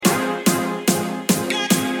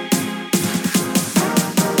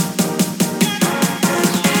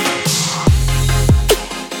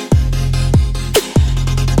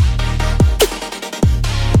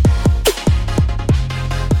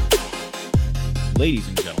Ladies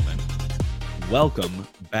and gentlemen, welcome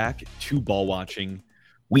back to Ball Watching.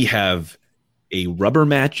 We have a rubber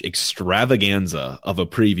match extravaganza of a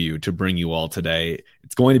preview to bring you all today.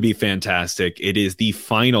 It's going to be fantastic. It is the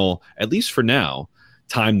final, at least for now,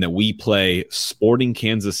 time that we play Sporting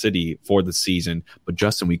Kansas City for the season. But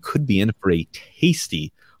Justin, we could be in for a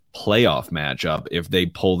tasty playoff matchup if they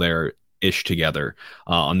pull their ish together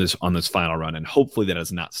on this final run, and hopefully that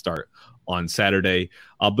does not start on Saturday.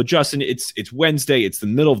 But Justin, it's Wednesday. It's the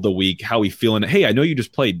middle of the week. How are we feeling? Hey, I know you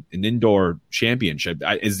just played an indoor championship.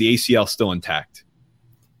 Is the ACL still intact?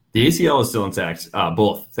 The ACL is still intact.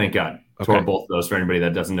 Both, thank God. Okay. Tore both of those for anybody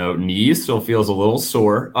that doesn't know. Knee still feels a little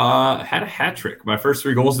sore. Had a hat trick. My first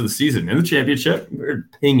 3 goals of the season in the championship. We're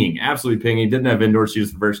pinging, absolutely pinging. Didn't have indoor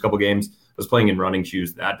shoes the first couple games. Was playing in running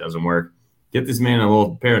shoes. That doesn't work. Get this man a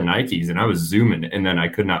little pair of Nikes, and I was zooming, and then I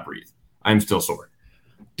could not breathe. I'm still sore.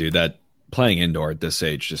 Dude, that playing indoor at this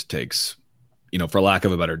age just takes, for lack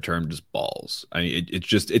of a better term, just balls. I mean,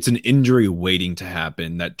 it's an injury waiting to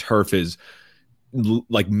happen. That turf is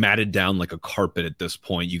like matted down like a carpet at this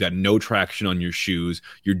point. You got no traction on your shoes.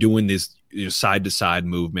 You're doing this side to side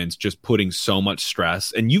movements, just putting so much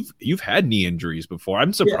stress. And you've had knee injuries before.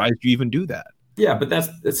 I'm surprised you even do that. Yeah, but that's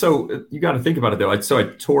so you got to think about it though. So I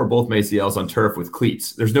tore both my ACLs on turf with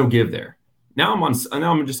cleats. There's no give there. Now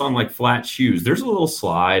I'm just on like flat shoes. There's a little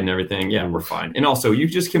slide and everything. Yeah, we're fine. And also, you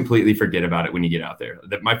just completely forget about it when you get out there.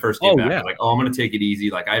 My first game back, I was like, I'm going to take it easy.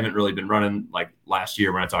 Like I haven't really been running like last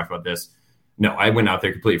year when I talked about this. No, I went out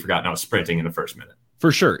there completely forgotten I was sprinting in the first minute.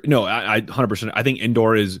 For sure. No, I 100%. I think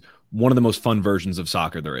indoor is one of the most fun versions of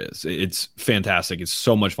soccer there is. It's fantastic. It's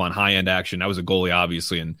so much fun. High end action. I was a goalie,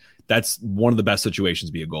 obviously, and that's one of the best situations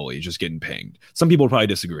to be a goalie, just getting pinged. Some people would probably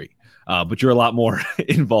disagree, but you're a lot more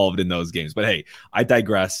involved in those games. But hey, I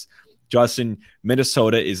digress. Justin,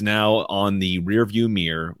 Minnesota is now on the rearview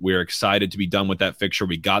mirror. We're excited to be done with that fixture.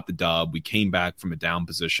 We got the dub. We came back from a down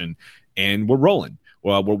position, and we're rolling.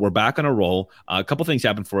 Well, we're back on a roll. A couple things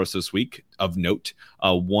happened for us this week of note.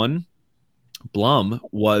 One, Blum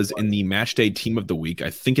was in the match day team of the week.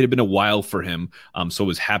 I think it had been a while for him, so I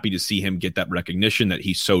was happy to see him get that recognition that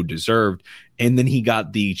he so deserved. And then he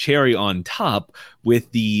got the cherry on top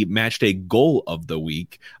with the match day goal of the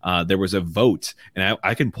week. There was a vote, and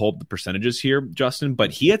I can pull up the percentages here, Justin,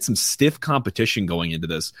 but he had some stiff competition going into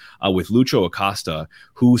this with Lucho Acosta,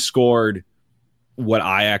 who scored what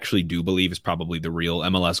I actually do believe is probably the real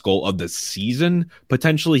MLS goal of the season.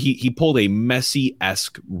 Potentially, he pulled a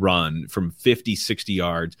Messi-esque run from 50, 60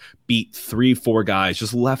 yards, beat 3-4 guys,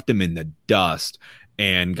 just left them in the dust,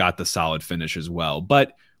 and got the solid finish as well.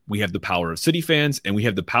 But we have the power of City fans, and we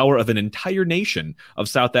have the power of an entire nation of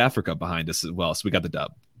South Africa behind us as well. So we got the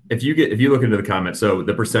dub. If you look into the comments, so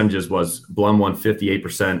the percentages was Blum won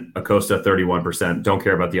 58%, Acosta 31%. Don't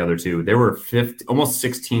care about the other two. There were almost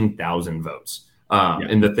 16,000 votes.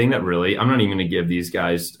 And the thing that really, I'm not even going to give these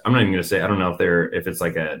guys, I'm not even going to say, I don't know if it's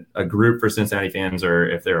like a group for Cincinnati fans or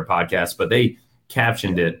if they're a podcast, but they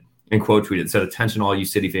captioned it and quote tweeted, said, "Attention all you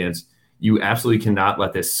City fans, you absolutely cannot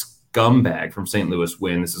let this scumbag from St. Louis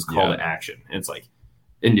win. This is call to action." And it's like,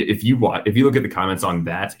 and if you look at the comments on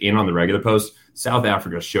that and on the regular post, South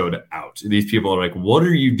Africa showed out. These people are like, what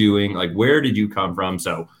are you doing? Like, where did you come from?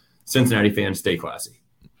 So Cincinnati fans, stay classy.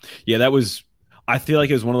 Yeah, I feel like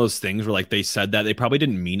it was one of those things where like they said that they probably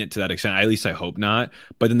didn't mean it to that extent. At least I hope not.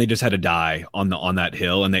 But then they just had to die on that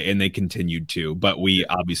hill, and they continued to. But we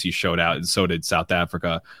obviously showed out, and so did South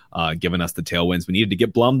Africa, giving us the tailwinds. We needed to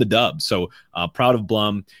get Blum the dub. So proud of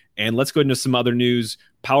Blum. And let's go into some other news.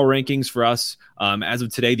 Power rankings for us. As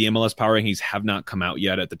of today, the MLS power rankings have not come out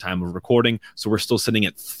yet at the time of recording. So we're still sitting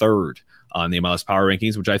at third on the MLS power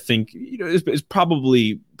rankings, which I think is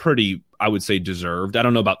probably pretty, I would say, deserved. I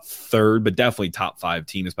don't know about third, but definitely top 5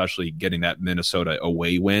 team, especially getting that Minnesota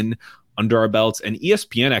away win under our belts. And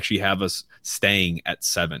ESPN actually have us staying at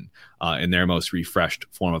 7 in their most refreshed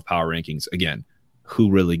form of power rankings. Again, who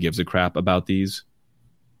really gives a crap about these?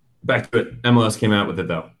 Back to it. MLS came out with it,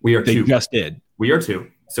 though. They just did. We are 2.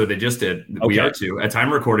 So they just did. Okay. We are 2. At time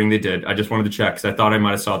of recording, they did. I just wanted to check because I thought I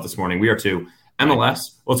might have saw it this morning. We are 2.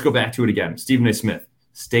 MLS, let's go back to it again. Stephen A. Smith,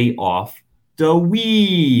 stay off the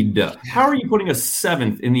weed. How are you putting a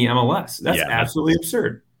 7th in the MLS? That's absolutely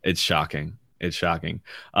absurd. It's shocking.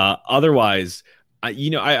 Otherwise,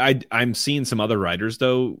 I'm seeing some other writers,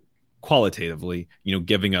 though, qualitatively,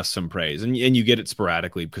 giving us some praise. And you get it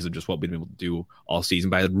sporadically because of just what we've been able to do all season.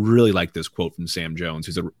 But I really like this quote from Sam Jones,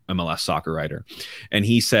 who's an MLS soccer writer. And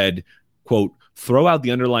he said, quote, "Throw out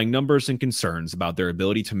the underlying numbers and concerns about their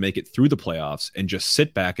ability to make it through the playoffs and just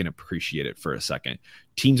sit back and appreciate it for a second.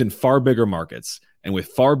 Teams in far bigger markets and with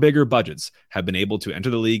far bigger budgets have been able to enter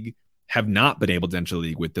the league have not been able to enter the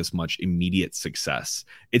league with this much immediate success.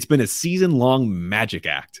 It's been a season-long magic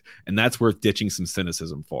act, and that's worth ditching some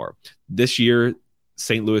cynicism for. This year,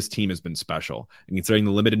 St. Louis team has been special. And considering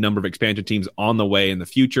the limited number of expansion teams on the way in the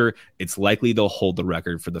future, it's likely they'll hold the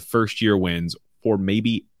record for the first-year wins for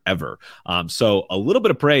maybe ever. So a little bit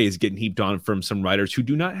of praise getting heaped on from some writers who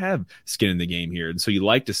do not have skin in the game here. And so you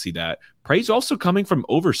like to see that. Praise also coming from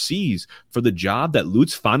overseas for the job that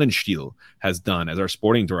Lutz Pfannenstiel has done as our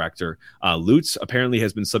sporting director. Lutz apparently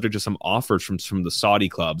has been subject to some offers from the Saudi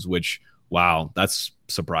clubs, which, wow, that's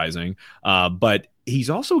surprising. But he's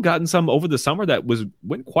also gotten some over the summer that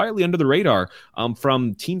went quietly under the radar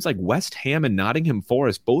from teams like West Ham and Nottingham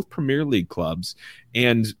Forest, both Premier League clubs.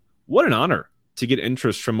 And what an honor to get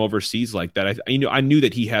interest from overseas like that. I knew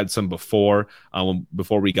that he had some before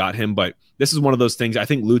we got him, but this is one of those things. I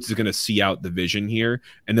think Lutz is going to see out the vision here,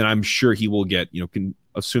 and then I'm sure he will get,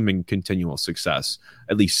 assuming continual success,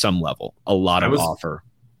 at least some level, a lot of offer.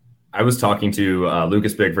 I was talking to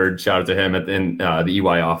Lucas Bigford, shout out to him in the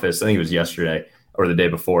EY office. I think it was yesterday or the day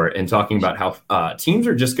before, and talking about how teams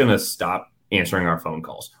are just going to stop answering our phone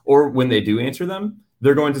calls, or when they do answer them,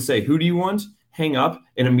 they're going to say, "Who do you want?" Hang up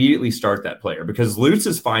and immediately start that player, because Lutz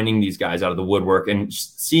is finding these guys out of the woodwork and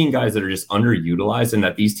seeing guys that are just underutilized and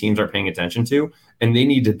that these teams are paying attention to, and they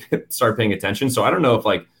need to start paying attention. So I don't know if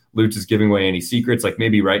Lutz is giving away any secrets.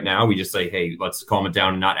 Maybe right now we just say, hey, let's calm it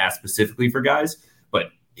down and not ask specifically for guys,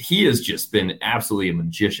 but he has just been absolutely a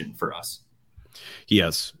magician for us. He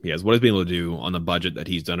has. What he's been able to do on the budget that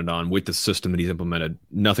he's done it on with the system that he's implemented,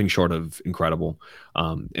 nothing short of incredible.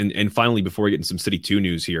 And finally, before we get into some City 2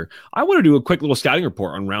 news here, I want to do a quick little scouting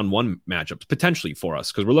report on round 1 matchups, potentially for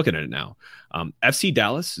us, because we're looking at it now. FC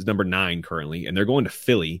Dallas is number 9 currently, and they're going to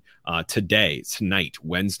Philly tonight,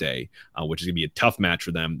 Wednesday, which is going to be a tough match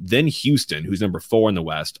for them. Then Houston, who's number 4 in the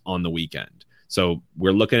West, on the weekend. So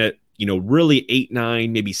we're looking at really 8,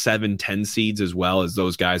 9, maybe 7, 10 seeds, as well as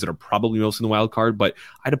those guys that are probably most in the wild card. But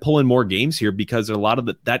I had to pull in more games here because a lot of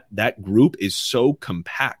that group is so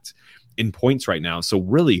compact in points right now. So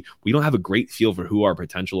really, we don't have a great feel for who our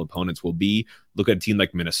potential opponents will be. Look at a team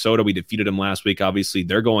like Minnesota. We defeated them last week. Obviously,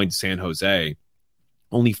 they're going to San Jose.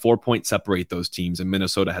 Only 4 points separate those teams, and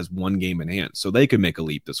Minnesota has 1 game in hand. So they could make a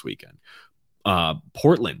leap this weekend.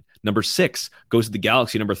 Portland, number 6, goes to the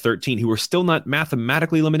Galaxy, number 13, who are still not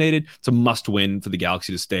mathematically eliminated. It's a must-win for the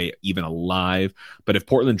Galaxy to stay even alive. But if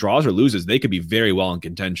Portland draws or loses, they could be very well in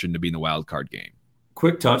contention to be in the wild card game.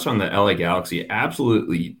 Quick touch on the LA Galaxy.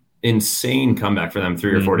 Absolutely insane comeback for them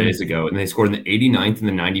 3 or 4 days ago. And they scored in the 89th and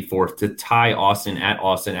the 94th to tie Austin at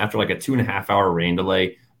Austin after a 2.5-hour rain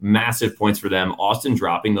delay. Massive points for them. Austin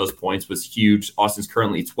dropping those points was huge. Austin's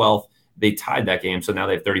currently 12th. They tied that game, so now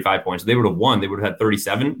they have 35 points. If they would have won, they would have had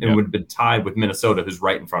 37 and would have been tied with Minnesota, who's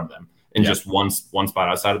right in front of them, and just one spot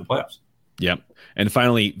outside of the playoffs. Yep. And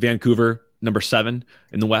finally, Vancouver, number 7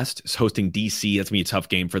 in the West, is hosting DC. That's going to be a tough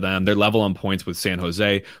game for them. They're level on points with San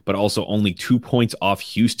Jose, but also only 2 points off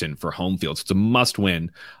Houston for home field. So it's a must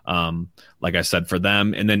win, like I said, for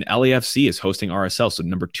them. And then LAFC is hosting RSL, so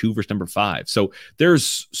number 2 versus number 5. So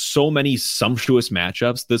there's so many sumptuous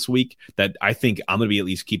matchups this week that I think I'm going to be at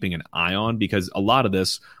least keeping an eye on, because a lot of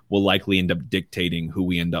this will likely end up dictating who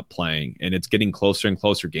we end up playing. And it's getting closer and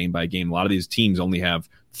closer game by game. A lot of these teams only have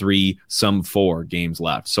 3, some 4 games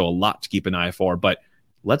left. So a lot to keep an eye for. But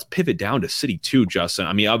let's pivot down to City 2, Justin.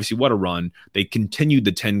 I mean, obviously, what a run. They continued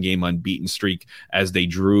the 10-game unbeaten streak as they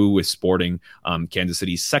drew with Sporting, Kansas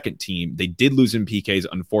City's second team. They did lose in PKs,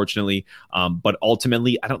 unfortunately, but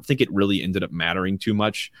ultimately, I don't think it really ended up mattering too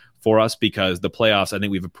much for us, because the playoffs, I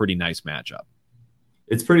think we have a pretty nice matchup.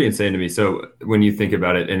 It's pretty insane to me. So when you think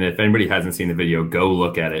about it, and if anybody hasn't seen the video, go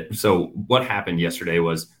look at it. So what happened yesterday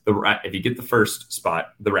was, if you get the first spot,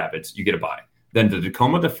 the Rapids, you get a bye. Then the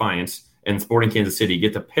Tacoma Defiance and Sporting Kansas City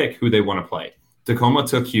get to pick who they want to play. Tacoma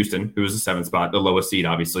took Houston, who was the 7th spot, the lowest seed,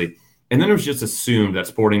 obviously. And then it was just assumed that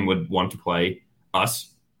Sporting would want to play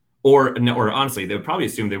us. Or honestly, they would probably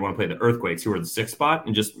assume they want to play the Earthquakes, who are the 6th spot,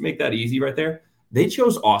 and just make that easy right there. They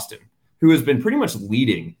chose Austin, who has been pretty much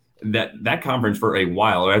leading that conference for a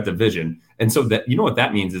while, or that division. And so that, you know what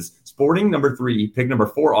that means is Sporting number 3, pick number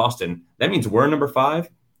 4, Austin. That means we're number 5,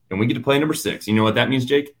 and we get to play number 6. You know what that means,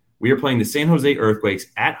 Jake? We are playing the San Jose Earthquakes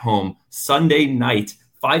at home Sunday night,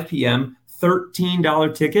 5 p.m.,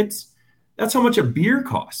 $13 tickets. That's how much a beer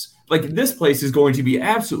costs. This place is going to be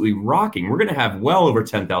absolutely rocking. We're going to have well over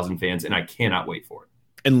 10,000 fans, and I cannot wait for it.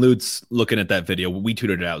 And Lutz, looking at that video, we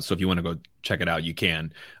tweeted it out. So if you want to go check it out, you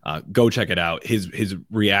can go check it out. His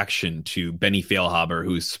reaction to Benny Feilhaber,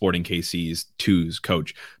 who's Sporting KC's twos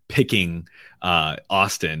coach, picking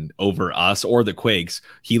Austin over us or the Quakes.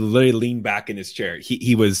 He literally leaned back in his chair.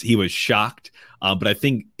 He was shocked, but I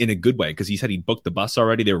think in a good way, because he said he booked the bus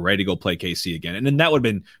already. They were ready to go play KC again, and then that would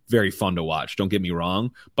have been very fun to watch. Don't get me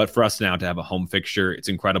wrong, but for us now to have a home fixture, it's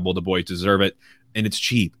incredible. The boys deserve it. And it's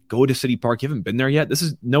cheap. Go to City Park. You haven't been there yet. This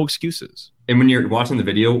is no excuses. And when you're watching the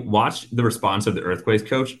video, watch the response of the Earthquakes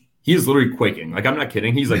coach. He is literally quaking. Like, I'm not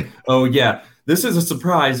kidding. He's like, "Oh yeah, this is a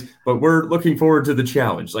surprise, but we're looking forward to the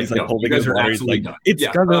challenge." Like, no, you guys are absolutely done. It's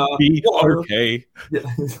gonna be okay. Yeah.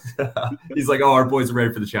 He's like, "Oh, our boys are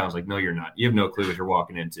ready for the challenge." Like, no, you're not. You have no clue what you're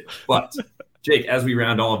walking into. But Jake, as we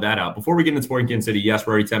round all of that out, before we get into Sporting Kansas City, yes,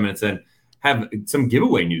 we're already 10 minutes in. Have some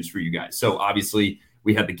giveaway news for you guys. So obviously,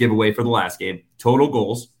 we had the giveaway for the last game. Total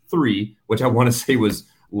goals 3, which I want to say was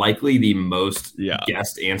likely the most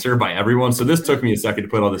guessed answer by everyone. So this took me a second to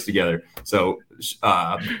put all this together. So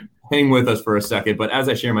hang with us for a second. But as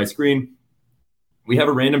I share my screen, we have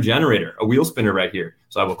a random generator, a wheel spinner right here.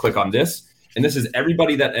 So I will click on this. And this is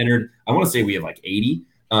everybody that entered. I want to say we have like 80.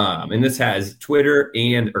 And this has Twitter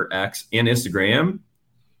or X and Instagram.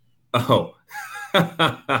 Oh.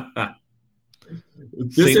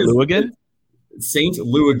 St. Louis again? St.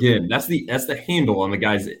 Louis again. That's the handle on the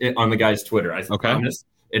guy's Twitter. I promise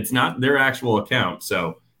it's not their actual account.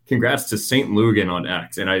 So congrats to St. Louis again on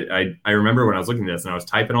X. And I remember when I was looking at this and I was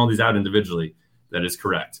typing all these out individually. That is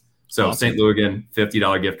correct. So awesome. St. Louis again,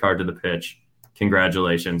 $50 gift card to the pitch.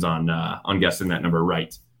 Congratulations on guessing that number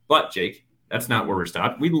right. But Jake, that's not where we're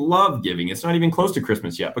stopped. We love giving. It's not even close to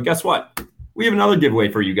Christmas yet. But guess what? We have another giveaway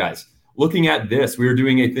for you guys. Looking at this, we were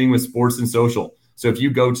doing a thing with Sports and Social. So if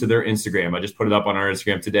you go to their Instagram, I just put it up on our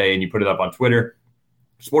Instagram today, and you put it up on Twitter,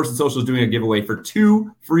 Sports and Social is doing a giveaway for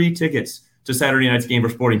 2 free tickets to Saturday night's game for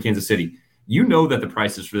Sporting Kansas City. You know that the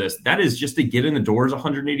prices for this, that is just to get in the doors,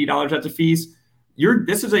 $180 at the fees.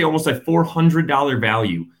 This is almost a $400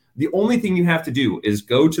 value. The only thing you have to do is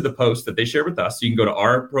go to the post that they share with us. So you can go to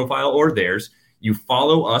our profile or theirs. You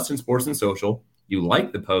follow us in Sports and Social. You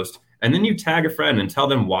like the post, and then you tag a friend and tell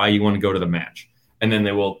them why you want to go to the match. And then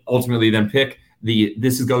they will ultimately then pick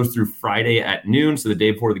this goes through Friday at noon, so the day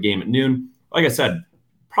before the game at noon. Like I said,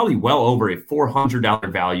 probably well over a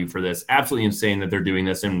 $400 value for this. Absolutely insane that they're doing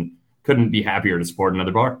this, and couldn't be happier to support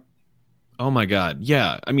another bar. Oh my God.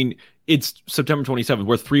 Yeah. I mean, it's September 27th.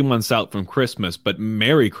 We're 3 months out from Christmas, but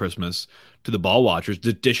Merry Christmas to the ball watchers,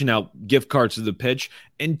 dishing out gift cards to the pitch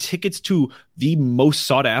and tickets to the most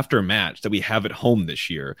sought after match that we have at home this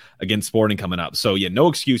year against Sporting coming up. So yeah, no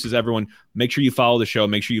excuses, everyone. Make sure you follow the show.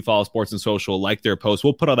 Make sure you follow Sports and Social, like their posts.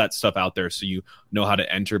 We'll put all that stuff out there so you know how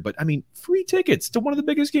to enter. But I mean, free tickets to one of the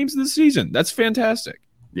biggest games of the season. That's fantastic.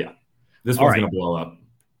 Yeah. This one's going to blow up.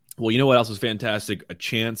 Well, you know what else was fantastic? A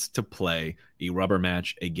chance to play a rubber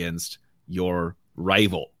match against your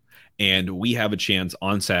rival. And we have a chance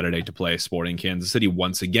on Saturday to play Sporting Kansas City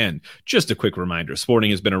once again. Just a quick reminder, Sporting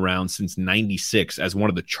has been around since 96 as one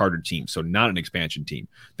of the charter teams, so not an expansion team.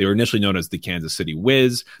 They were initially known as the Kansas City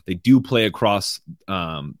Wiz. They do play across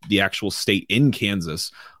the actual state in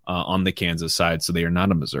Kansas on the Kansas side, so they are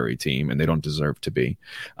not a Missouri team, and they don't deserve to be.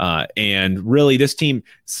 And really, this team,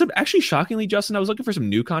 actually shockingly, Justin, I was looking for some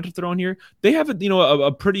new content to throw in here. They have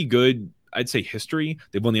a pretty good, I'd say, history.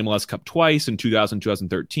 They've won the MLS Cup twice in 2000,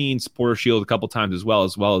 2013, Supporter Shield a couple times as well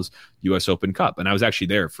as U.S. Open Cup. And I was actually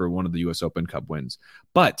there for one of the U.S. Open Cup wins.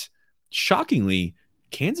 But shockingly,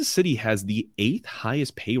 Kansas City has the 8th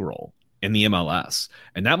highest payroll in the MLS.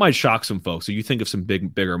 And that might shock some folks. So you think of some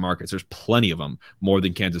bigger markets. There's plenty of them, more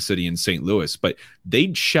than Kansas City and St. Louis. But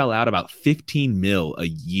they'd shell out about $15 million a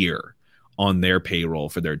year on their payroll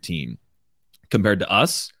for their team. Compared to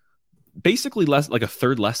us, basically less, like a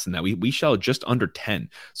third less than that. We shell just under 10.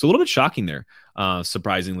 So a little bit shocking there,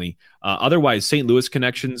 surprisingly. Otherwise, St. Louis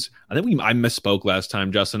connections, I misspoke last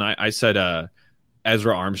time, Justin. I said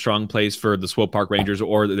Ezra Armstrong plays for the Swope Park Rangers,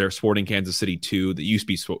 or they're Sporting Kansas City 2 that used to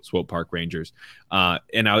be Swope Park Rangers.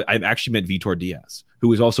 And I actually met Vitor Diaz, who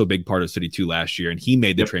was also a big part of City 2 last year, and he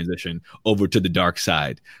made the transition over to the dark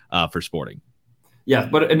side for Sporting. Yeah,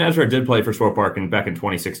 and Ezra did play for Swope Park back in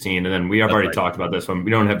 2016, and then we have already talked about this one.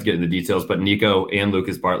 We don't have to get into the details, but Nico and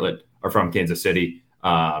Lucas Bartlett are from Kansas City,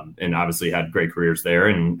 and obviously had great careers there,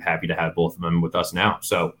 and happy to have both of them with us now.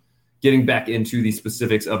 So getting back into the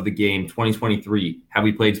specifics of the game, 2023, have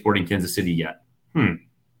we played Sporting Kansas City yet?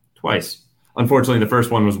 Twice. Unfortunately, the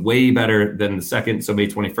first one was way better than the second, so May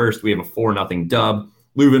 21st, we have a 4-0 dub.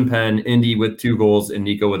 Leuven Penn, Indy with 2 goals, and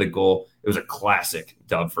Nico with a goal. It was a classic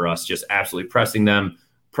dub for us, just absolutely pressing them,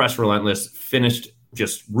 press relentless, finished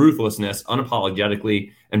just ruthlessness,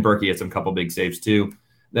 unapologetically, and Berkey had some couple big saves too.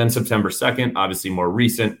 Then September 2nd, obviously more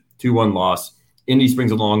recent, 2-1 loss. Indy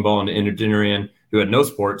springs a long ball into Indrajarian, who had no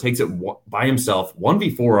support, takes it by himself,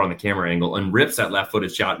 1v4 on the camera angle, and rips that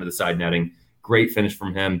left-footed shot into the side netting. Great finish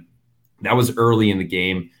from him. That was early in the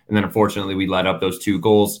game, and then unfortunately we let up those 2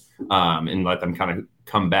 goals and let them kind of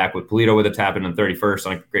come back with Polito with a tap in the 31st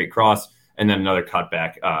on a great cross, and then another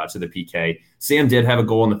cutback to the PK. Sam did have a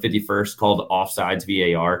goal in the 51st called offsides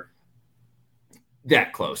VAR.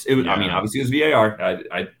 That close. It was. Yeah. I mean, obviously it was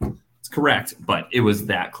VAR. It's correct, but it was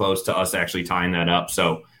that close to us actually tying that up.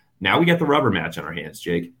 So now we get the rubber match on our hands,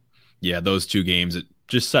 Jake. Yeah, those 2 games, it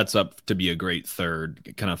just sets up to be a great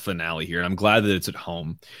third kind of finale here. And I'm glad that it's at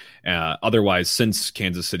home. Otherwise, since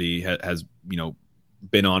Kansas City has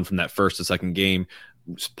been on from that first to second game,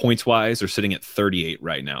 points wise, they're sitting at 38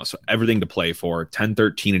 right now. So everything to play for. 10,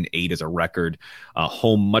 13, and 8 is a record.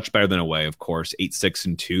 Home much better than away, of course. 8, 6,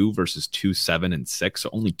 and 2 versus 2, 7, and 6. So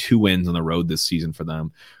only 2 wins on the road this season for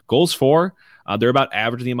them. Goals for, they're about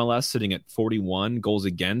average in the MLS, sitting at 41. Goals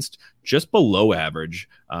against, just below average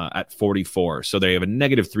at 44. So they have a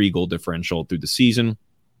 -3 goal differential through the season.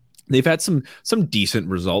 They've had some decent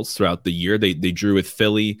results throughout the year. They drew with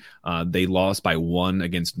Philly. They lost by 1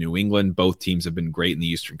 against New England. Both teams have been great in the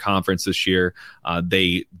Eastern Conference this year.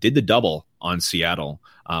 They did the double on Seattle,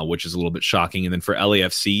 which is a little bit shocking. And then for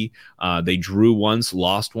LAFC, they drew once,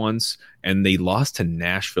 lost once, and they lost to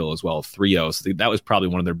Nashville as well, 3-0. So that was probably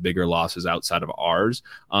one of their bigger losses outside of ours.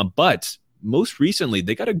 But most recently,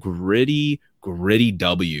 they got a gritty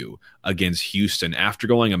W against Houston after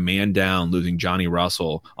going a man down, losing Johnny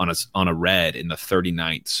Russell on a red in the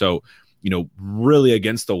 39th. So, really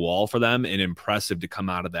against the wall for them, and impressive to come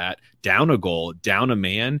out of that, down a goal, down a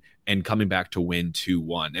man, and coming back to win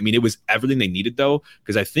 2-1. I mean, it was everything they needed, though,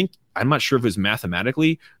 because I'm not sure if it was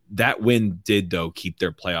mathematically, that win did, though, keep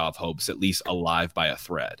their playoff hopes at least alive by a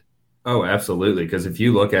thread. Oh, absolutely. Because if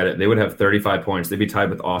you look at it, they would have 35 points. They'd be tied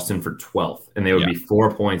with Austin for 12th, and they would be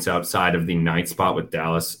 4 points outside of the 9th spot with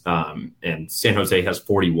Dallas. And San Jose has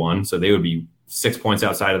 41, so they would be 6 points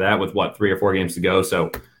outside of that with 3 or 4 games to go.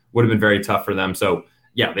 So would have been very tough for them. So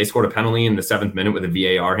yeah, they scored a penalty in the 7th minute with a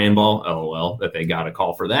VAR handball. LOL, that they got a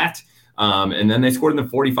call for that. And then they scored in the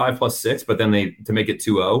 45 plus 6, but then to make it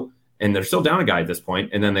 2-0. And they're still down a guy at this point,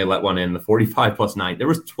 and then they let one in, the 45 plus 9. There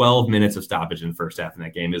was 12 minutes of stoppage in the first half in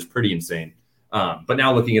that game. It was pretty insane. But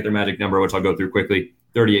now looking at their magic number, which I'll go through quickly,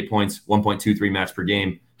 38 points, 1.23 match per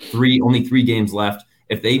game, only 3 games left.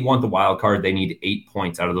 If they want the wild card, they need 8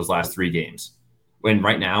 points out of those last 3 games. When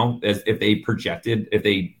right now, if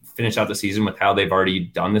they finish out the season with how they've already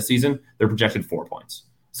done this season, they're projected 4 points.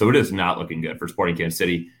 So it is not looking good for Sporting Kansas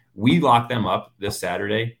City. We lock them up this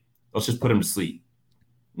Saturday. Let's just put them to sleep.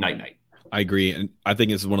 Night. I agree. And I think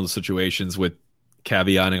it's one of the situations with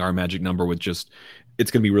caveating our magic number with just, it's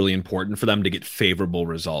going to be really important for them to get favorable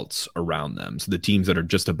results around them. So the teams that are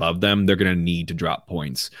just above them, they're going to need to drop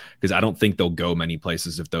points, because I don't think they'll go many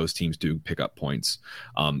places if those teams do pick up points.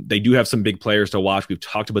 They do have some big players to watch. We've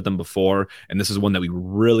talked about them before, and this is one that we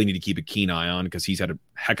really need to keep a keen eye on because he's had a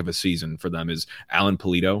heck of a season for them, is Alan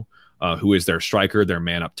Polito. Who is their striker, their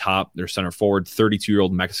man up top, their center forward,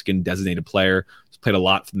 32-year-old Mexican designated player. He's played a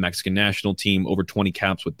lot for the Mexican national team, over 20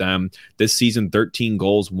 caps with them. This season, 13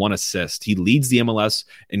 goals, 1 assist. He leads the MLS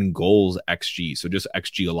in goals XG. So just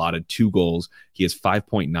XG allotted, 2 goals. He has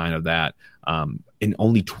 5.9 of that. And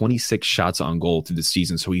only 26 shots on goal through the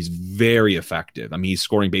season. So he's very effective. I mean, he's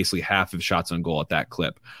scoring basically half of shots on goal at that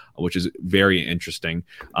clip, which is very interesting.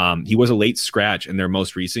 He was a late scratch in their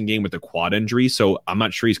most recent game with a quad injury. So I'm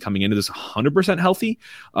not sure he's coming into this 100% healthy,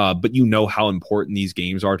 but you know how important these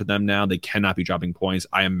games are to them now. They cannot be dropping points.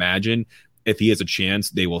 I imagine if he has a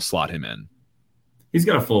chance, they will slot him in. He's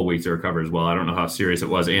got a full week to recover as well. I don't know how serious it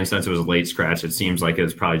was. And since it was a late scratch, it seems like it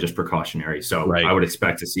was probably just precautionary. So right. I would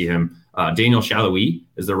expect to see him. Daniel Chaloui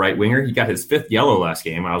is the right winger. He got his 5th yellow last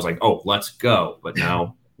game. I was like, oh, let's go. But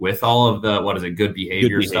now with all of the, good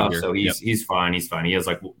behavior stuff. So he's fine. He's fine. He has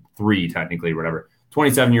 3 technically, whatever.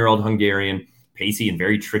 27-year-old Hungarian, pacey and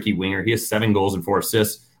very tricky winger. He has 7 goals and 4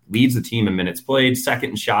 assists, leads the team in minutes played,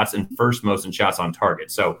 second in shots, and first most in shots on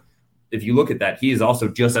target. So if you look at that, he is also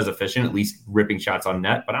just as efficient, at least ripping shots on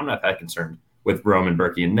net, but I'm not that concerned with Roman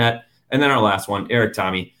Berkey in net. And then our last one, Eric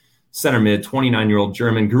Thommy, center mid, 29-year-old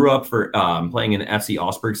German, grew up for playing in the FC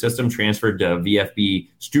Augsburg system, transferred to VfB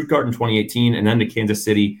Stuttgart in 2018, and then to Kansas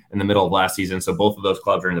City in the middle of last season. So both of those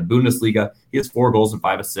clubs are in the Bundesliga. He has 4 goals and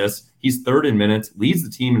 5 assists. He's 3rd in minutes, leads the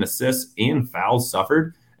team in assists and fouls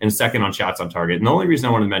suffered, and 2nd on shots on target. And the only reason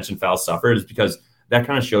I want to mention fouls suffered is because that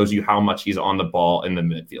kind of shows you how much he's on the ball in the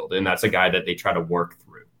midfield. And that's a guy that they try to work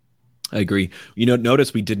through. I agree.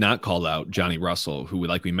 Notice we did not call out Johnny Russell, who,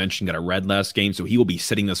 like we mentioned, got a red last game, so he will be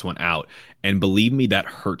sitting this one out. And believe me, that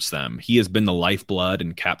hurts them. He has been the lifeblood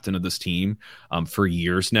and captain of this team for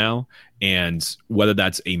years now. And whether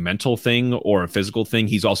that's a mental thing or a physical thing,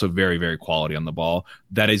 he's also very, very quality on the ball.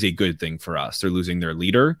 That is a good thing for us. They're losing their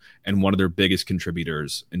leader and one of their biggest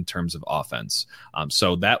contributors in terms of offense.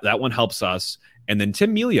 So that one helps us. And then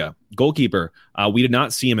Tim Melia, goalkeeper, we did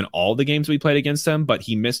not see him in all the games we played against him, but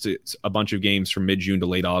he missed a bunch of games from mid-June to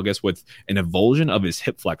late August with an avulsion of his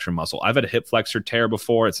hip flexor muscle. I've had a hip flexor tear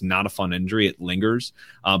before. It's not a fun injury. It lingers,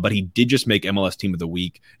 but he did just make MLS Team of the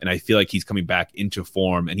Week, and I feel like he's coming back into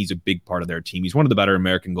form, and he's a big part of their team. He's one of the better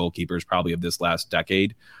American goalkeepers probably of this last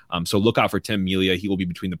decade. So look out for Tim Melia. He will be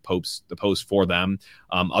between the posts for them.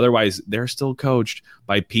 Otherwise, they're still coached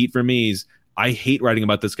by Pete Vermees. I hate writing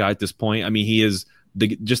about this guy at this point. I mean, he is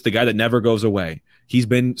just the guy that never goes away. He's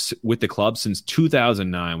been with the club since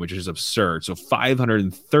 2009, which is absurd. So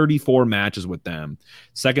 534 matches with them.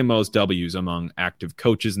 Second most W's among active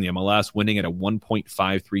coaches in the MLS, winning at a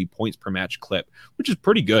 1.53 points per match clip, which is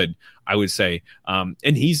pretty good, I would say. And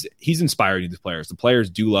he's inspiring these players. The players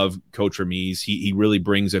do love Coach Vermees. He really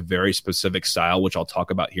brings a very specific style, which I'll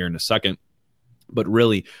talk about here in a second. But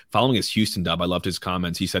really, following his Houston dub, I loved his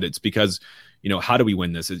comments. He said it's because, how do we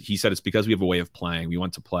win this? He said it's because we have a way of playing. We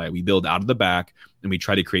want to play. We build out of the back, and we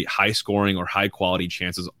try to create high scoring or high quality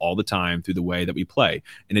chances all the time through the way that we play.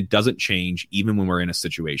 And it doesn't change even when we're in a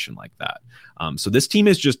situation like that. So this team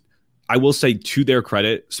is just, I will say, to their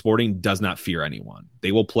credit, Sporting does not fear anyone.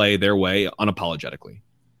 They will play their way unapologetically.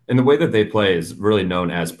 And the way that they play is really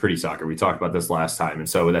known as pretty soccer. We talked about this last time. And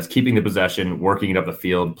so that's keeping the possession, working it up the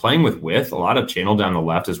field, playing with width, a lot of channel down the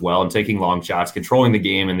left as well, and taking long shots, controlling the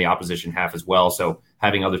game in the opposition half as well. So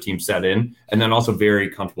having other teams set in, and then also very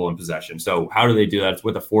comfortable in possession. So how do they do that? It's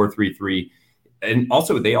with a 4-3-3. And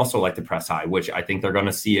also, they also like to press high, which I think they're going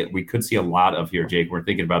to see it. We could see a lot of here, Jake. We're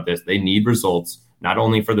thinking about this. They need results, not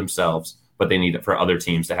only for themselves, but they need it for other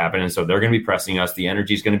teams to happen. And so they're going to be pressing us. The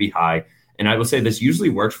energy is going to be high. And I will say this usually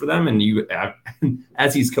works for them. And you,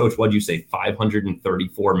 as he's coached, what'd you say,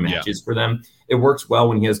 534 matches for them? It works well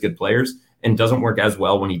when he has good players and doesn't work as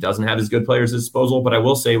well when he doesn't have his good players at his disposal. But I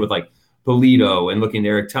will say with like Polito and looking at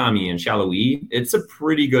Eric Tommy and Shaloi, it's a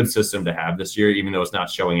pretty good system to have this year, even though it's not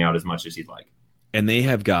showing out as much as he'd like. And they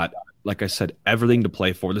have got, like I said, everything to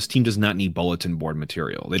play for. This team does not need bulletin board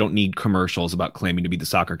material. They don't need commercials about claiming to be the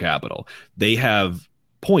soccer capital. They have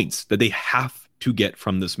points that they have to get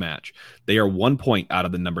from this match. They are 1 point out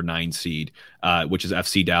of the number 9 seed, which is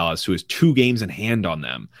FC Dallas, who has 2 games in hand on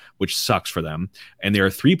them, which sucks for them. And they are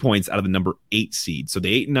 3 points out of the number 8 seed. So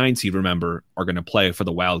the 8 and 9 seed, remember, are going to play for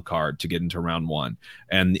the wild card to get into round 1.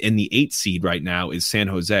 And in the 8 seed right now is San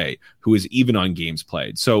Jose, who is even on games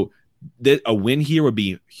played. So a win here would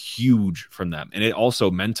be huge from them. And it also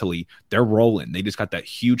mentally, they're rolling. They just got that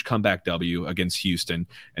huge comeback W against Houston.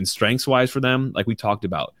 And strengths wise for them, like we talked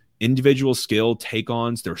about, individual skill,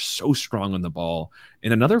 take-ons, they're so strong on the ball.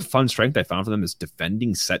 And another fun strength I found for them is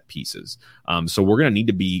defending set pieces. So we're going to need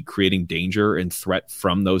to be creating danger and threat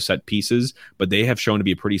from those set pieces, but they have shown to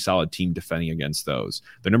be a pretty solid team defending against those.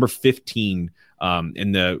 They're number 15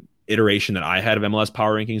 in the iteration that I had of MLS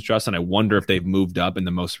Power Rankings, Justin. I wonder if they've moved up in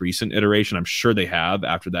the most recent iteration. I'm sure they have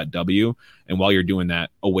after that W. And while you're doing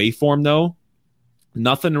that, away form, though,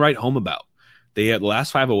 nothing to write home about. They had the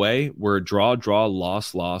last 5 away were draw,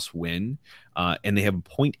 loss, win. And they have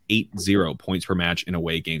 0.80 points per match in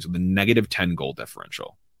away games with a negative 10 goal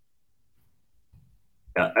differential.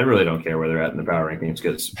 Yeah, I really don't care where they're at in the power rankings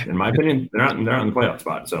because, in my opinion, they're not in the playoff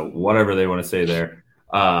spot. So whatever they want to say there.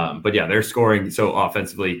 But yeah, they're scoring. So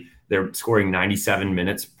offensively, they're scoring 97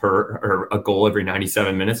 minutes or a goal every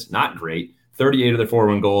 97 minutes. Not great. 38 of their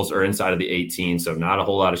 4-1 goals are inside of the 18. So not a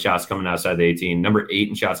whole lot of shots coming outside the 18. Number 8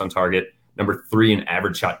 in shots on target. Number 3 in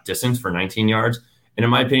average shot distance for 19 yards. And in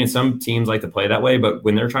my opinion, some teams like to play that way, but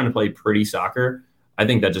when they're trying to play pretty soccer, I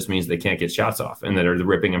think that just means they can't get shots off and that are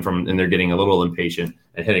ripping them from, and they're getting a little impatient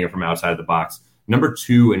and hitting it from outside of the box. Number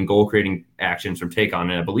 2 in goal creating actions from take on,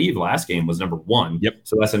 and I believe last game was number 1. Yep.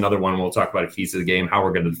 So that's another one. We'll talk about a keys to the game, how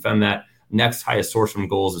we're going to defend that. Next highest source from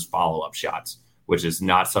goals is follow-up shots, which is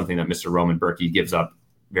not something that Mr. Roman Berkey gives up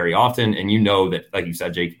very often. And you know that, like you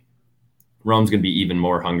said, Jake, Rome's going to be even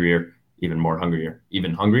hungrier than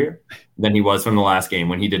he was from the last game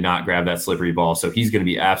when he did not grab that slippery ball. So he's going to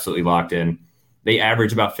be absolutely locked in. They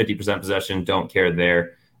average about 50% possession. Don't care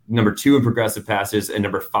there. Number 2 in progressive passes and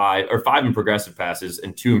number 5 in progressive passes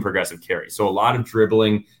and 2 in progressive carries. So a lot of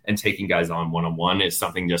dribbling and taking guys on one-on-one is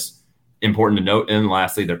something just important to note. And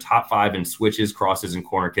lastly, they're top 5 in switches, crosses, and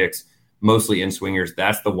corner kicks. mostly in swingers.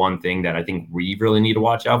 That's the one thing that I think we really need to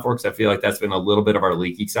watch out for, because I feel like that's been a little bit of our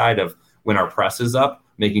leaky side of when our press is up,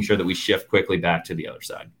 making sure that we shift quickly back to the other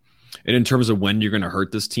side. And in terms of when you're going to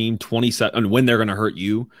hurt this team, 27, and when they're going to hurt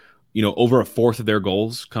you, over a fourth of their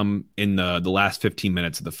goals come in the last 15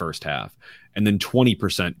 minutes of the first half. And then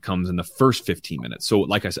 20% comes in the first 15 minutes. So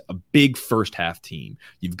like I said, a big first half team.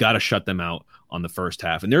 You've got to shut them out on the first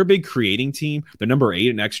half. And they're a big creating team. They're number 8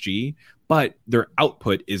 in XG, but their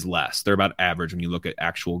output is less. They're about average when you look at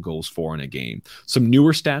actual goals for in a game. Some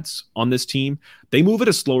newer stats on this team, they move at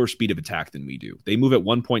a slower speed of attack than we do. They move at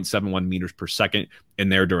 1.71 meters per second in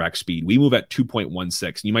their direct speed. We move at 2.16.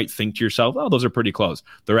 And you might think to yourself, oh, those are pretty close.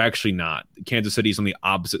 They're actually not. Kansas City's on the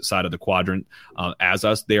opposite side of the quadrant as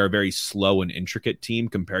us. They are a very slow and intricate team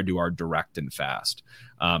compared to our direct and fast.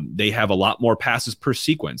 They have a lot more passes per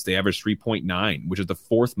sequence. They average 3.9, which is the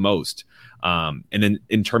 4th most. And then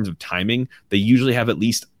in terms of timing, they usually have at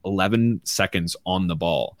least 11 seconds on the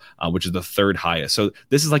ball, which is the 3rd highest. So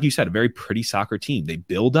this is, like you said, a very pretty soccer team. They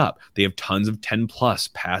build up. They have tons of 10-plus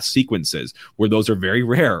pass sequences where those are very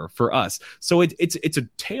rare for us. So it's a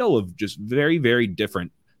tale of just very, very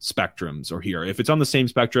different spectrums. Or here, if it's on the same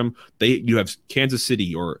spectrum, you have Kansas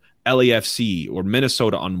City or LAFC or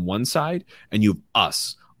Minnesota on one side, and you have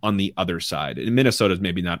us on the other side. And Minnesota is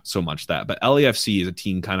maybe not so much that, but LAFC is a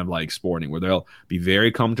team kind of like Sporting, where they'll be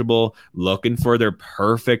very comfortable looking for their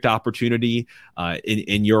perfect opportunity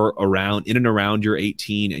in and around your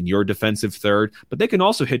 18 and your defensive third, but they can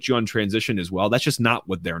also hit you on transition as well. That's just not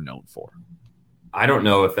what they're known for. I don't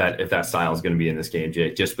know if that style is going to be in this game,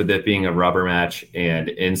 Jake. Just with it being a rubber match and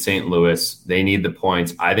in St. Louis, they need the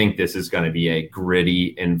points. I think this is going to be a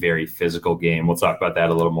gritty and very physical game. We'll talk about that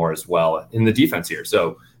a little more as well in the defense here.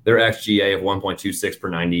 So their XGA of 1.26 per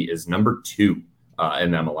 90 is number 2 in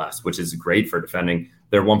MLS, which is great for defending.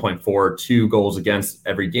 Their 1.42 goals against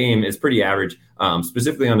every game is pretty average.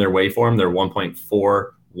 Specifically on their waveform, their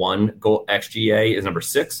 1.41 goal XGA is number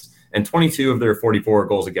 6. And 22 of their 44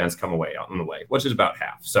 goals against come away on the way, which is about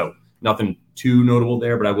half. So nothing too notable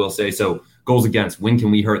there, but I will say, so goals against, when can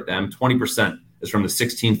we hurt them? 20% is from the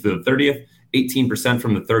 16th to the 30th, 18%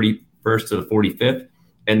 from the 31st to the 45th.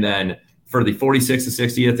 And then for the 46th to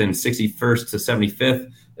 60th and 61st to 75th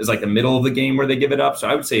is like the middle of the game where they give it up. So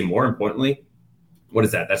I would say more importantly, what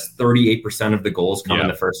is that? That's 38% of the goals come in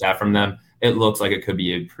the first half from them. It looks like it could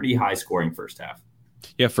be a pretty high scoring first half.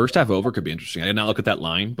 Yeah, first half over could be interesting. I did not look at that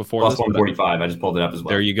line before. Plus 145. I just pulled it up as well.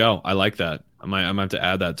 There you go. I like that. I might have to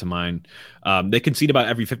add that to mine. They concede about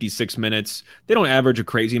every 56 minutes. They don't average a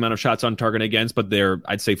crazy amount of shots on target against, but they're,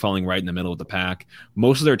 I'd say, falling right in the middle of the pack.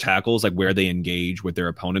 Most of their tackles, like where they engage with their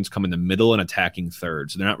opponents, come in the middle and attacking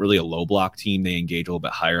third. So they're not really a low block team. They engage a little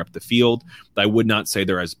bit higher up the field. But I would not say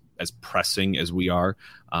they're as pressing as we are.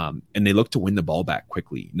 And they look to win the ball back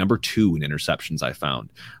quickly. Number 2 in interceptions, I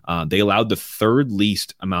found. They allowed the 3rd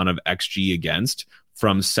least amount of XG against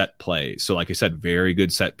from set play. So like I said, very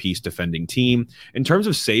good set piece defending team. In terms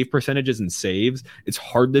of save percentages and saves, it's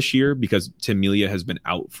hard this year because Tim Melia has been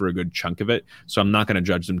out for a good chunk of it. So I'm not going to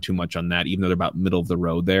judge them too much on that, even though they're about middle of the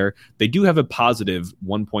road there. They do have a positive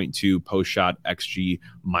 1.2 post-shot XG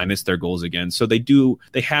minus their goals against. So they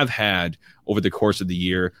have had over the course of the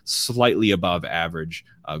year slightly above average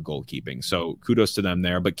goalkeeping. So kudos to them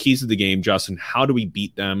there. But keys to the game, Justin, how do we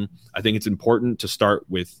beat them? I think it's important to start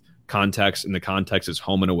with context, and the context is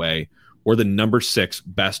home and away. We're the number 6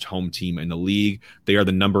 best home team in the league. They are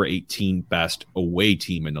the number 18 best away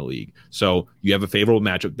team in the league. So you have a favorable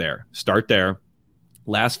matchup there. Start there.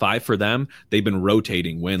 Last 5 for them, they've been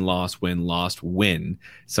rotating win, loss, win, lost, win.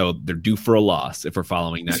 So they're due for a loss if we're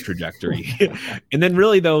following that trajectory. And then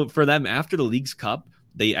really, though, for them, after the League's Cup,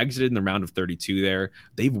 they exited in the round of 32 there.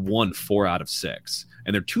 They've won 4 out of 6.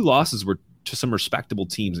 And their 2 losses were to some respectable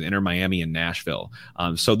teams, Inter Miami and Nashville.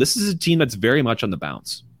 So this is a team that's very much on the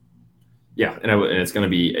bounce. Yeah, and it's going to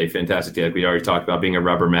be a fantastic day. Like we already talked about being a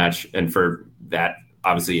rubber match. And for that,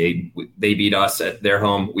 obviously, they beat us at their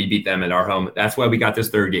home. We beat them at our home. That's why we got this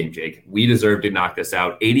 3rd game, Jake. We deserve to knock this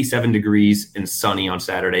out. 87 degrees and sunny on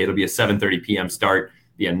Saturday. It'll be a 7:30 p.m. start.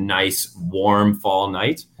 Be a nice, warm fall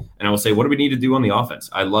night. And I will say, what do we need to do on the offense?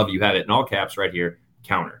 I love you have it in all caps right here.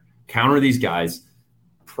 Counter these guys.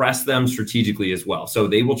 Press them strategically as well. So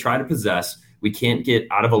they will try to possess. We can't get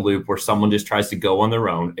out of a loop where someone just tries to go on their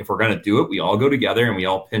own. If we're going to do it, we all go together and we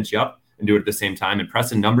all pinch up and do it at the same time and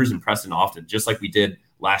press in numbers and press in often, just like we did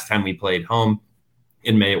last time we played home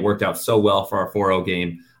in May. It worked out so well for our 4-0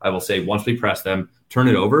 game. I will say once we press them, turn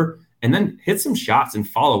it over, and then hit some shots and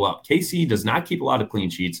follow up. KC does not keep a lot of clean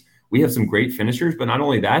sheets. We have some great finishers, but not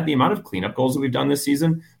only that, the amount of cleanup goals that we've done this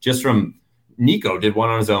season, just from Nico did one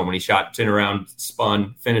on his own when he shot 10 around,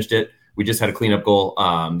 spun, finished it. We just had a cleanup goal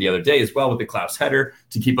the other day as well with the Klaus header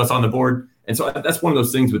to keep us on the board. And so that's one of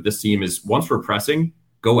those things with this team is once we're pressing,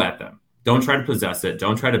 go at them. Don't try to possess it.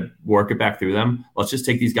 Don't try to work it back through them. Let's just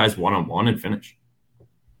take these guys one-on-one and finish.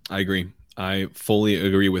 I agree. I fully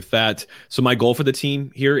agree with that. So my goal for the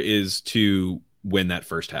team here is to win that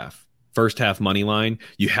first half. First half money line,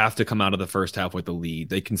 you have to come out of the first half with the lead.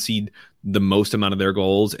 They concede the most amount of their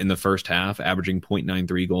goals in the first half, averaging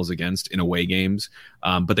 0.93 goals against in away games.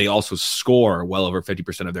 But they also score well over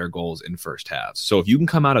 50% of their goals in first halves. So if you can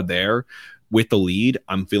come out of there with the lead,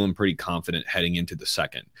 I'm feeling pretty confident heading into the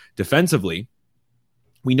second. Defensively,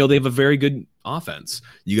 we know they have a very good offense.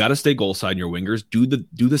 You got to stay goal side in your wingers. Do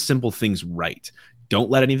the simple things right. Don't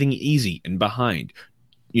let anything easy in behind.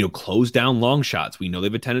 Close down long shots. We know they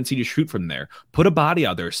have a tendency to shoot from there. Put a body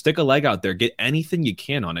out there, stick a leg out there, get anything you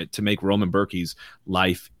can on it to make Roman Berkey's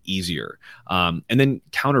life easier. And then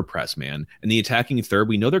counter press, man. And the attacking third,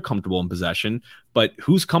 we know they're comfortable in possession, but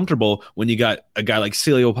who's comfortable when you got a guy like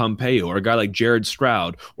Celio Pompeo or a guy like Jared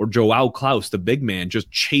Stroud or Joao Klaus, the big man,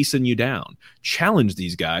 just chasing you down? Challenge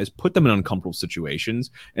these guys, put them in uncomfortable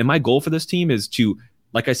situations. And my goal for this team is to,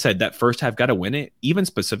 like I said, that first half, got to win it. Even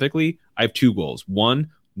specifically, I have 2 goals. One,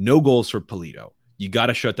 no goals for Pulido. You got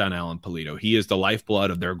to shut down Alan Pulido. He is the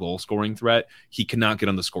lifeblood of their goal scoring threat. He cannot get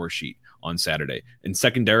on the score sheet on Saturday. And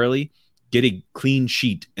secondarily, get a clean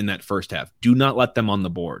sheet in that first half. Do not let them on the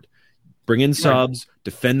board. Bring in subs,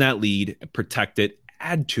 defend that lead, protect it,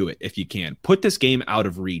 add to it if you can. Put this game out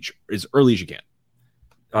of reach as early as you can.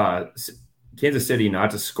 Kansas City not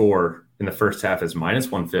to score in the first half is minus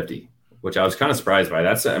 150. Which I was kind of surprised by.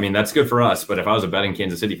 That's good for us. But if I was a betting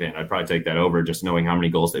Kansas City fan, I'd probably take that over just knowing how many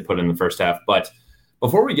goals they put in the first half. But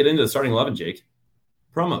before we get into the starting 11, Jake,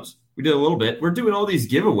 promos. We did a little bit. We're doing all these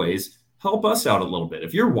giveaways. Help us out a little bit.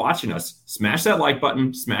 If you're watching us, smash that like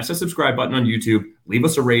button, smash the subscribe button on YouTube, leave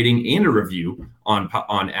us a rating and a review on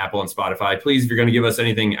Apple and Spotify. Please, if you're going to give us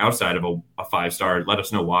anything outside of a 5-star, let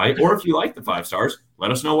us know why. Or if you like the 5 stars,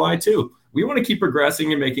 let us know why too. We want to keep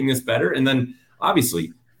progressing and making this better. And then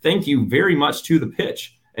obviously, thank you very much to The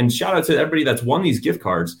Pitch. And shout out to everybody that's won these gift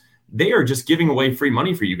cards. They are just giving away free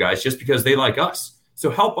money for you guys just because they like us. So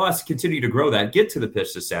help us continue to grow that. Get to The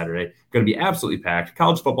Pitch this Saturday. Going to be absolutely packed.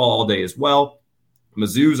 College football all day as well.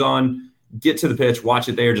 Mizzou's on. Get to The Pitch. Watch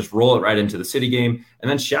it there. Just roll it right into the City game. And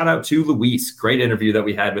then shout out to Luis. Great interview that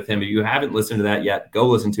we had with him. If you haven't listened to that yet, go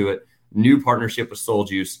listen to it. New partnership with Soul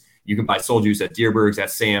Juice. You can buy Soul Juice at Deerberg's, at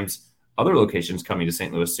Sam's. Other locations coming to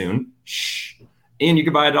St. Louis soon. Shh. And you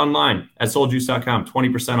can buy it online at souljuice.com.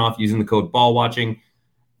 20% off using the code BALLWATCHING.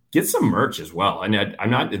 Get some merch as well. And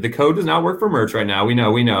the code does not work for merch right now. We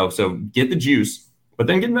know. So get the juice, but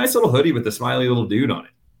then get a nice little hoodie with the smiley little dude on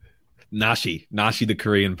it. Nashi, the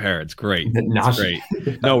Korean parrot's great. It's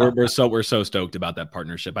great. No, we're so stoked about that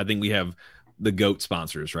partnership. I think we have the GOAT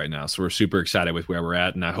sponsors right now. So we're super excited with where we're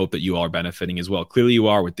at. And I hope that you all are benefiting as well. Clearly you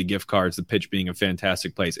are, with the gift cards, The Pitch being a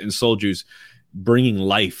fantastic place, and Soul Juice bringing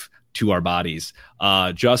life to our bodies.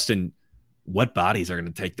 Justin, what bodies are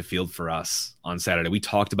going to take the field for us on Saturday? We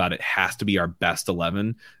talked about it has to be our best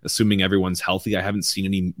 11, assuming everyone's healthy. I haven't seen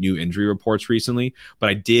any new injury reports recently, but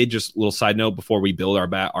I did, just a little side note before we build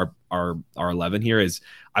our 11 here, is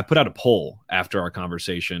I put out a poll after our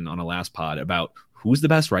conversation on a last pod about who's the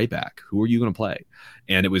best right back. Who are you going to play?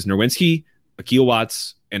 And it was Nerwinski, Akil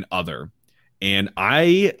Watts, and other. And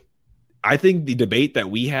I think the debate that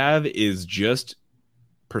we have is just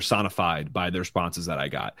personified by the responses that I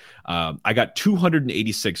got. I got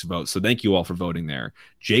 286 votes, so thank you all for voting there.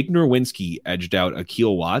 Jake Nerwinski edged out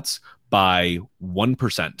Akil Watts by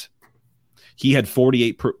 1%. He had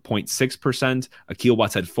 48.6%. Akil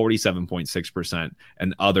Watts had 47.6%,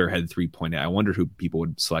 and other had 3.8. I wonder who people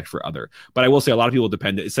would select for other. But I will say a lot of people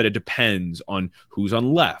said it depends on who's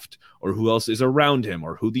on left or who else is around him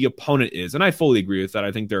or who the opponent is. And I fully agree with that.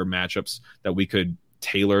 I think there are matchups that we could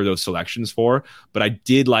tailor those selections for, but I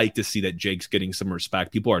did like to see that Jake's getting some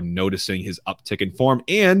respect. People are noticing his uptick in form,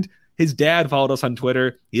 and his dad followed us on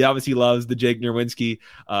Twitter. He obviously loves the Jake Nerwinski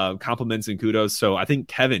compliments and kudos. So I think,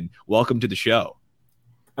 Kevin, welcome to the show.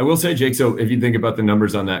 I will say, Jake, so if you think about the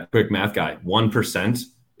numbers on that quick math guy, 1%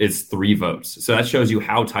 is 3 votes. So that shows you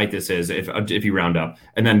how tight this is if you round up.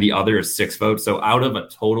 And then the other is 6 votes. So out of a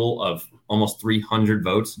total of almost 300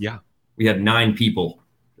 votes, we had 9 people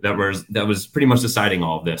that was pretty much deciding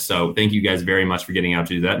all of this. So thank you guys very much for getting out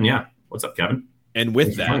to do that. And what's up, Kevin? And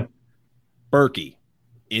with that, Berkey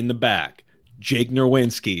in the back, Jake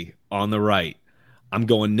Nerwinski on the right. I'm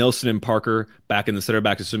going Nilsson and Parker back in the center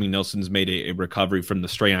back, assuming Nilsson's made a recovery from the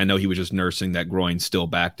strain. I know he was just nursing that groin, still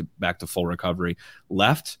back to full recovery.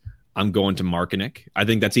 Left, I'm going to Markinick. I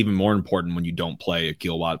think that's even more important when you don't play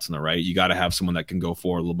Akil Watts on the right. You got to have someone that can go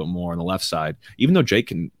forward a little bit more on the left side, even though Jake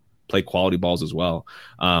can play quality balls as well.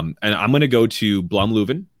 And I'm going to go to Blum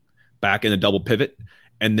Leuven back in the double pivot.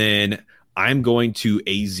 And then I'm going to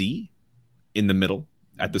AZ in the middle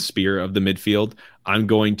at the spear of the midfield. I'm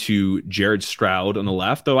going to Jared Stroud on the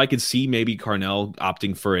left, though I could see maybe Carnell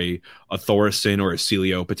opting for a Thorson or a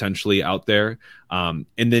Celio potentially out there. And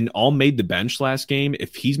then Alm made the bench last game.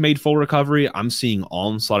 If he's made full recovery, I'm seeing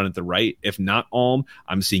Alm slotted at the right. If not Alm,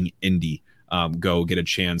 I'm seeing Indy go get a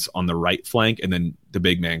chance on the right flank, and then the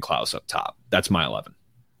big man Klaus up top. That's my 11.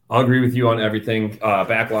 I'll agree with you on everything.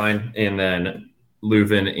 Back line, and then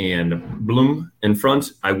Leuven and Blum in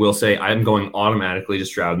front. I will say I'm going automatically to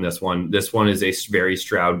Stroud in this one. This one is a very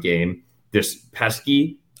Stroud game. This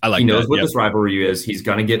pesky, he knows what this rivalry is. He's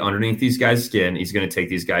going to get underneath these guys' skin. He's going to take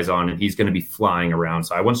these guys on, and he's going to be flying around.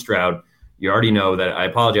 So I want Stroud. You already know that. I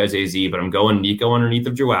apologize, AZ, but I'm going Nico underneath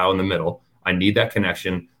of Joao in the middle. I need that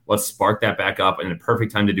connection. Let's spark that back up, and the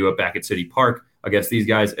perfect time to do it back at City Park against these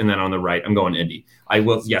guys. And then on the right, I'm going Indy.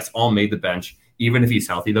 All made the bench. Even if he's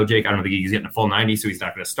healthy, though, Jake, I don't think he's getting a full 90, so he's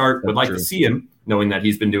not going to start. Would like to see him, knowing that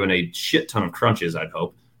he's been doing a shit ton of crunches, I'd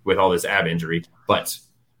hope, with all this ab injury. But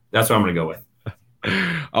that's what I'm going to go with.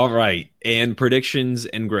 All right. And predictions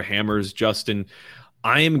and Grahammers, Justin.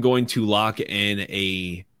 I am going to lock in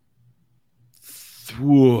a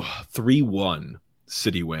 3-1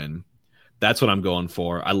 City win. That's what I'm going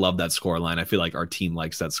for. I love that score line. I feel like our team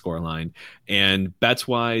likes that score line. And bets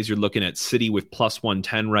wise, you're looking at City with plus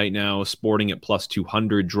 110 right now, Sporting at plus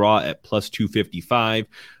 200, Draw at plus 255.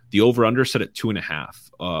 The over under set at 2.5.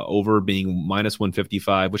 Over being minus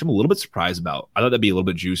 155, which I'm a little bit surprised about. I thought that'd be a little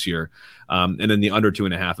bit juicier. And then the under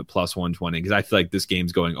 2.5 at plus 120, because I feel like this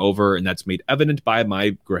game's going over, and that's made evident by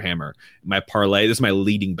my Grahammer. My parlay, this is my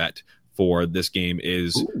leading bet for this game,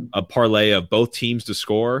 is a parlay of both teams to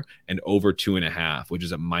score and over 2.5, which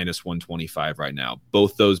is at minus 125 right now.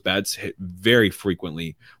 Both those bets hit very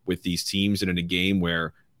frequently with these teams, and in a game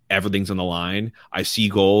where everything's on the line, I see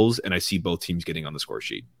goals and I see both teams getting on the score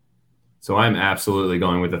sheet. So I'm absolutely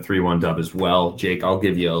going with a 3-1 dub as well. Jake, I'll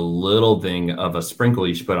give you a little thing of a sprinkle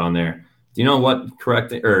you should put on there. Do you know what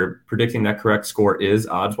predicting that correct score is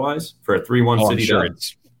odds-wise for a 3-1 City dub?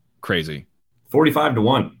 It's crazy.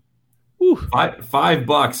 45-1.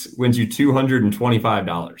 $5 wins you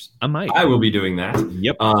 $225. I will be doing that.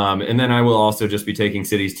 Yep. And then I will also just be taking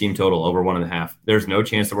City's team total over 1.5. There's no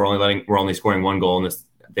chance that we're only scoring one goal in this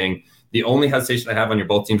thing. The only hesitation I have on your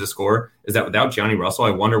both teams to score is that without Johnny Russell,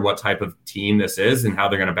 I wonder what type of team this is and how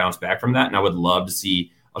they're going to bounce back from that. And I would love to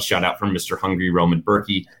see a shutout from Mr. Hungry Roman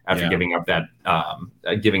Berkey after giving up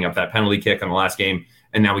that penalty kick in the last game.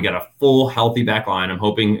 And now we got a full healthy back line. I'm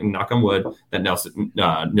hoping, knock on wood, that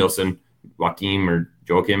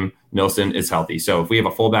Joachim Nilsson is healthy. So if we have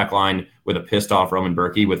a full back line with a pissed off Roman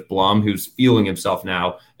Berkey, with Blum, who's feeling himself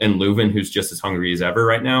now, and Leuven, who's just as hungry as ever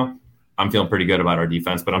right now, I'm feeling pretty good about our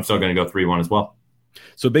defense, but I'm still going to go 3-1 as well.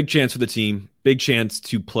 So big chance for the team, big chance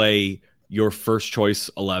to play your first choice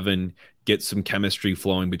 11, get some chemistry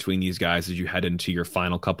flowing between these guys as you head into your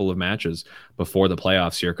final couple of matches before the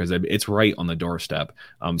playoffs here, because it's right on the doorstep.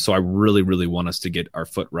 So I really, really want us to get our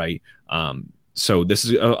foot right. So this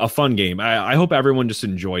is a fun game. I hope everyone just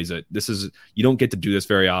enjoys it. You don't get to do this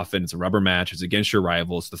very often. It's a rubber match. It's against your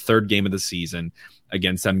rivals. The third game of the season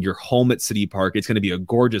against them. You're home at City Park. It's going to be a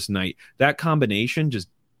gorgeous night. That combination just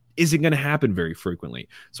isn't going to happen very frequently.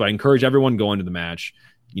 So I encourage everyone going to the match,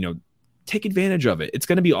 take advantage of it. It's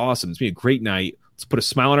going to be awesome. It's going to be a great night. Let's put a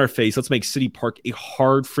smile on our face. Let's make City Park a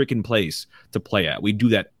hard freaking place to play at. We do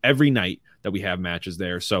that every night that we have matches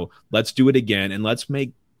there. So let's do it again, and let's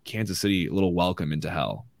make Kansas City a little welcome into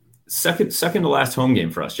hell. Second to last home game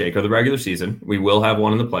for us, Jake, of the regular season. We will have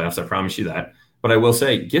one in the playoffs. I promise you that. But I will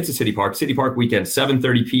say, get to City Park weekend,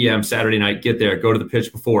 7:30 p.m. Saturday night. Get there. Go to the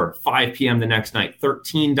pitch before 5 p.m. the next night.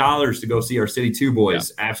 $13 to go see our City 2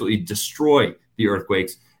 boys absolutely destroy the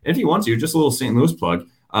Earthquakes. And if you want to, just a little St. Louis plug.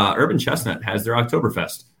 Urban Chestnut has their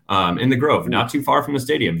Oktoberfest in the Grove, not too far from the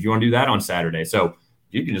stadium. If you want to do that on Saturday, so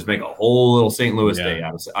you can just make a whole little St. Louis day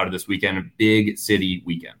out of this weekend, a big city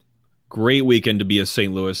weekend. Great weekend to be a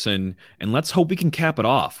St. Louis, and let's hope we can cap it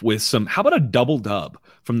off with how about a double dub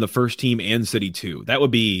from the first team and City 2? That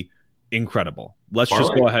would be incredible. Let's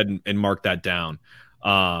just go ahead and mark that down.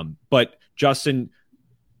 But Justin,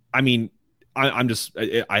 I mean, I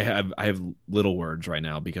have little words right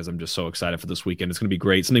now because I'm just so excited for this weekend. It's going to be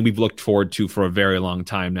great. Something we've looked forward to for a very long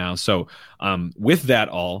time now. So with that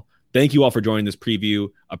all, thank you all for joining this preview.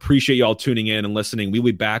 Appreciate you all tuning in and listening. We'll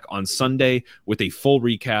be back on Sunday with a full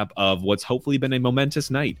recap of what's hopefully been a momentous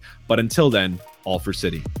night. But until then, all for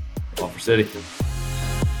City. All for City.